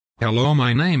Hello,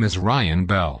 my name is Ryan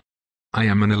Bell. I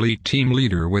am an elite team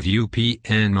leader with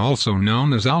UPN, also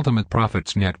known as Ultimate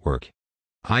Profits Network.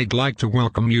 I'd like to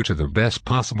welcome you to the best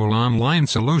possible online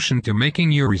solution to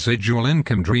making your residual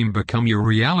income dream become your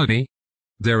reality.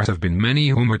 There have been many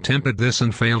whom attempted this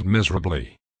and failed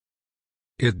miserably.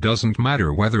 It doesn't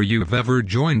matter whether you've ever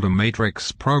joined a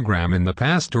Matrix program in the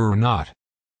past or not,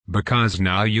 because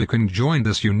now you can join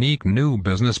this unique new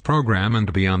business program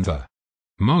and be on the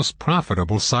most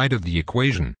profitable side of the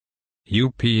equation.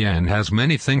 UPN has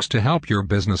many things to help your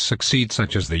business succeed,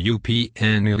 such as the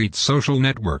UPN Elite Social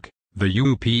Network, the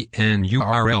UPN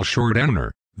URL Shortener,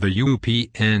 the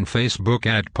UPN Facebook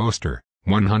Ad Poster,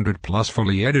 100 plus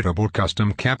fully editable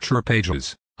custom capture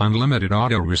pages, unlimited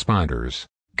autoresponders,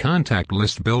 contact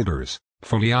list builders,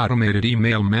 fully automated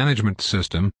email management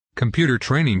system, computer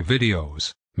training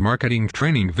videos, marketing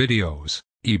training videos,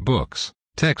 ebooks,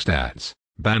 text ads,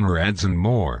 banner ads and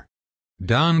more.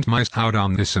 Don't miss out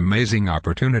on this amazing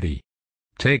opportunity.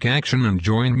 Take action and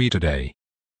join me today.